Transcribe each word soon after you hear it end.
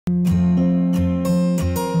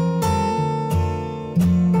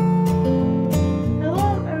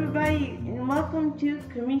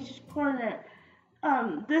Kamisha's Corner.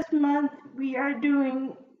 This month we are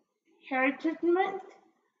doing Heritage Month,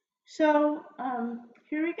 so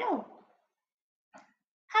here we go.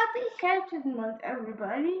 Happy Heritage Month,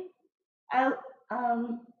 everybody! I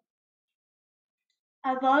um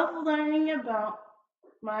I love learning about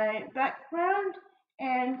my background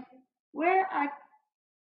and where I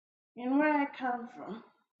where I come from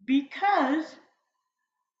because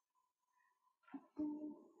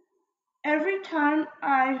every time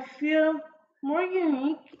I feel more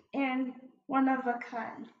unique and one of a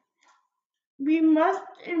kind. We must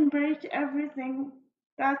embrace everything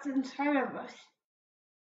that's inside of us.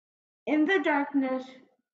 In the darkness,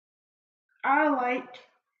 our light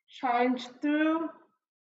shines through.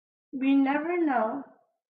 We never know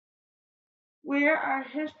where our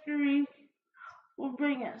history will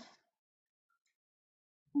bring us.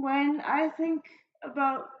 When I think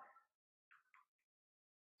about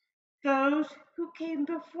those who came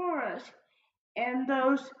before us and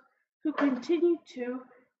those who continue to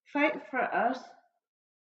fight for us,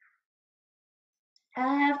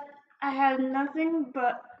 I have I have nothing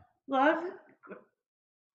but love,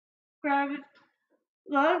 gratitude,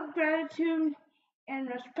 gratitude, and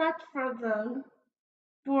respect for them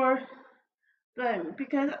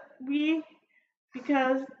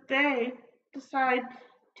because they decide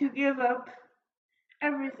to give up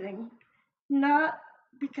everything, not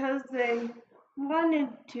because they wanted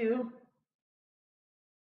to,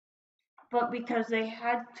 but because they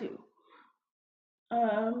had to.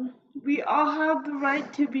 We all have the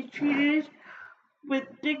right to be treated with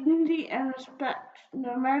dignity and respect,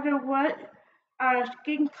 no matter what our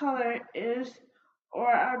skin color is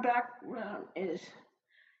or our background is.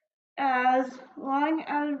 As long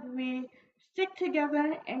as we stick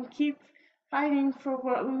together and keep fighting for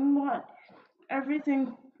what we want,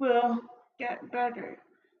 everything will get better.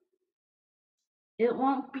 It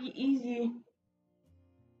won't be easy,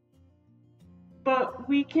 but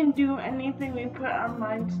we can do anything we put our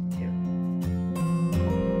minds to.